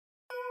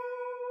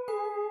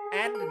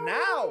And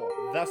now,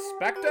 the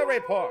Specter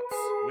Reports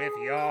with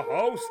your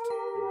host,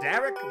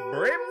 Derrick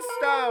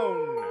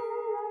Brimstone.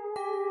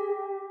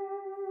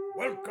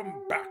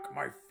 Welcome back,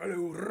 my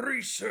fellow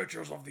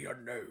researchers of the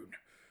unknown.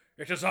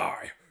 It is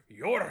I,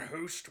 your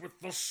host with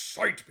the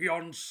sight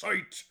beyond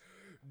sight,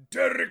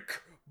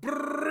 Derrick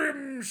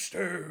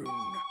Brimstone.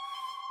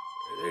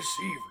 This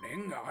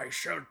evening I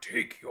shall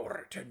take your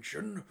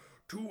attention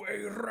to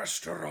a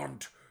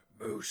restaurant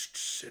most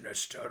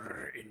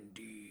sinister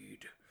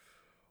indeed.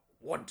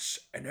 Once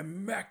an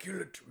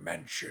immaculate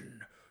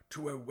mansion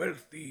to a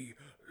wealthy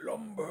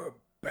lumber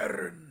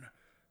baron,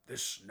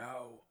 this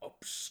now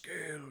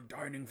upscale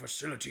dining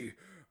facility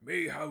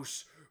may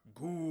house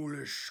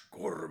ghoulish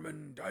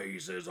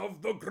gourmandizes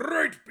of the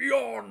great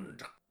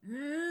beyond.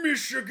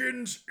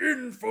 Michigan's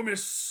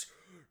infamous,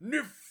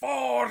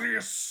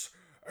 nefarious,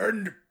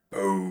 and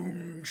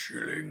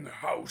bone-chilling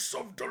house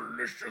of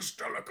delicious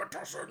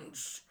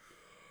delicatessens.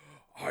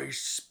 I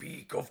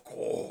speak, of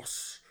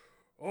course,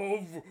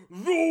 of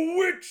the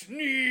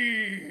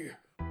Whitney.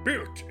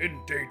 Built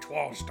in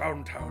Detroit's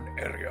downtown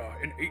area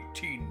in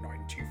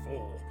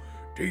 1894,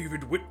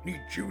 David Whitney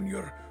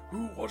Jr.,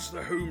 who was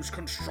the home's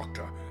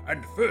constructor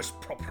and first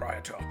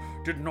proprietor,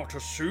 did not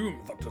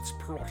assume that this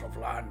plot of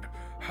land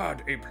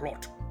had a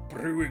plot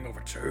brewing of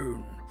its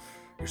own.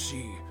 You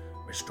see,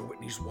 Mr.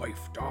 Whitney's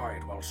wife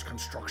died whilst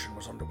construction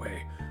was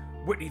underway.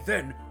 Whitney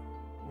then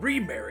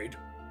remarried,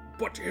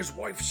 but his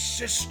wife's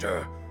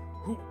sister,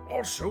 who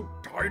also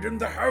died in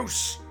the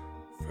house.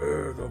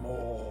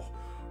 Furthermore,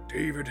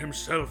 David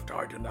himself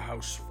died in the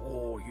house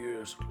 4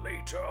 years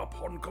later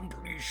upon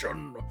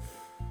completion.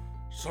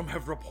 Some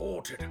have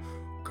reported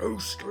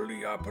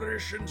ghostly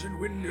apparitions in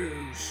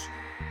windows,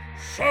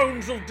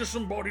 sounds of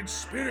disembodied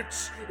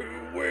spirits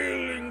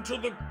wailing to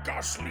the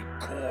ghastly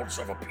chords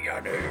of a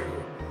piano,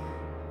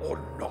 or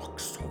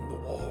knocks on the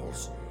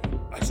walls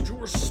as to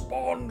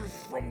respond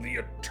from the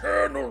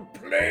eternal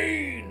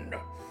plane.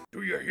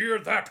 Do you hear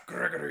that,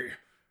 Gregory?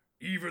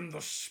 Even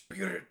the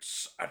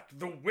spirits at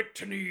the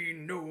Whitney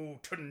know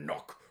to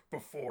knock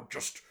before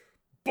just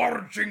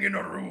barging in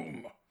a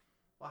room.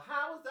 Well,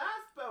 how was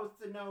I supposed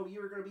to know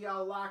you were going to be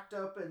all locked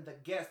up in the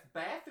guest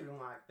bathroom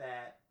like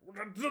that?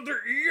 The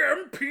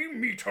EMP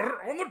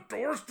meter on the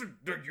doors,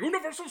 the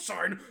universal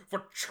sign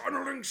for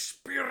channeling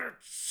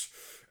spirits,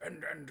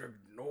 and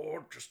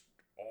ignore just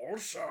all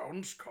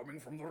sounds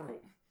coming from the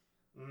room.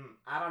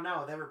 I don't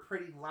know. They were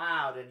pretty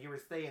loud, and you were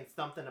saying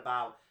something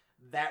about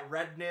that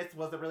redness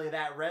wasn't really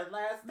that red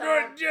last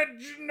time?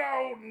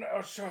 No,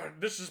 sir.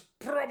 This is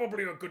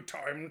probably a good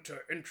time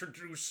to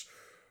introduce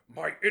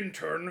my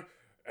intern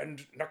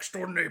and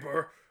next-door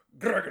neighbor,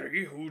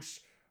 Gregory,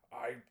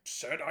 I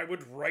said I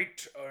would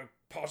write a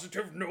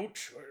positive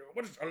note,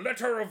 a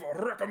letter of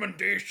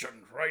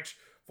recommendation, right,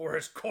 for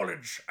his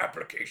college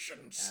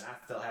applications. And I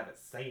still haven't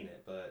seen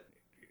it, but...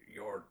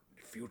 Your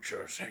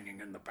future's hanging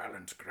in the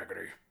balance,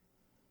 Gregory.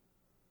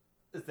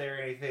 Is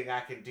there anything I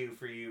can do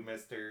for you,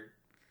 Mr.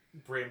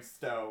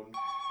 Brimstone?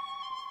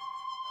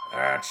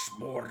 That's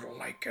more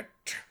like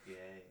it.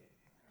 Yeah.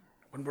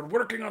 When we're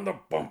working on the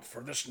bump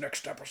for this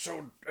next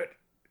episode,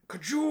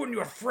 could you and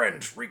your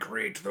friends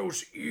recreate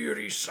those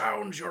eerie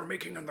sounds you're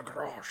making in the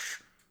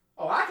garage?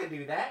 Oh, I can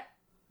do that.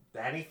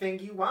 Anything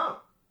you want.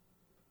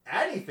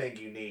 Anything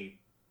you need.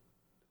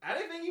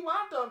 Anything you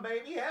want done,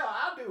 baby. Hell,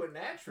 I'll do it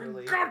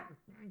naturally. God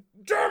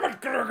damn it,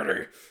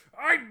 Gregory!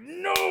 I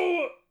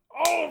know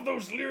all of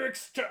those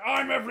lyrics to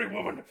I'm Every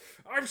Woman.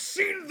 I've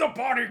seen The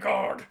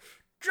Bodyguard.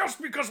 Just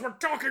because we're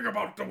talking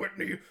about the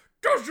Whitney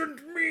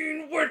doesn't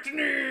mean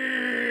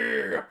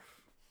Whitney!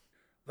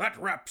 That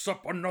wraps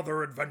up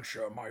another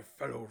adventure, my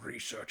fellow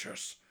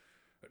researchers.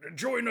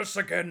 Join us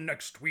again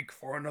next week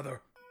for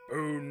another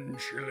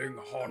bone-chilling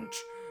haunt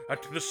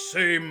at the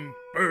same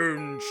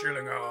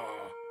bone-chilling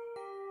hour.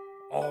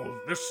 All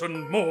this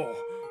and more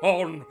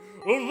on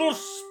the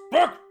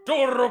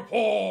Specter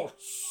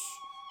Reports!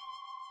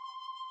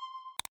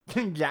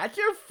 That's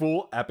your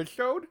full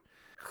episode?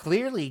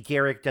 Clearly,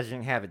 Derrick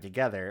doesn't have it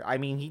together. I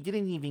mean, he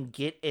didn't even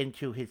get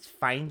into his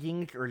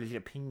findings or his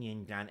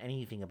opinions on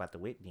anything about the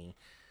Whitney.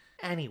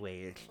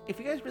 Anyways, if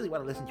you guys really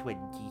want to listen to a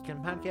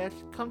decent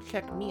podcast, come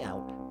check me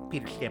out,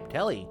 Peter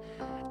Stampatelli,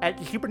 at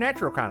the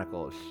Supernatural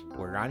Chronicles.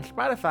 We're on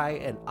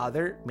Spotify and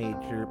other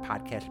major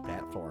podcast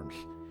platforms.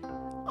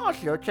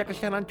 Also, check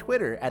us out on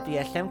Twitter at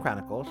the SM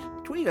Chronicles.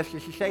 Tweet us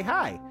just to say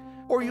hi.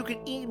 Or you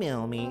can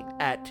email me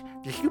at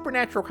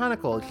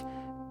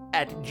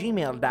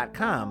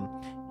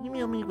thesupernaturalchronicles@gmail.com.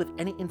 Email me with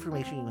any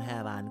information you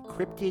have on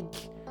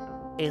cryptids,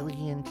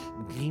 aliens,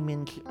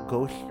 demons,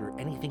 ghosts, or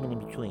anything in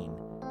between.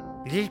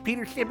 This is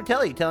Peter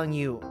Stampatelli telling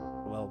you,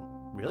 well,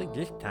 really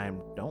this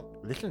time, don't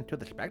listen to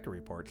the Specter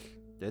Reports.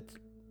 It's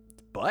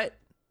butt.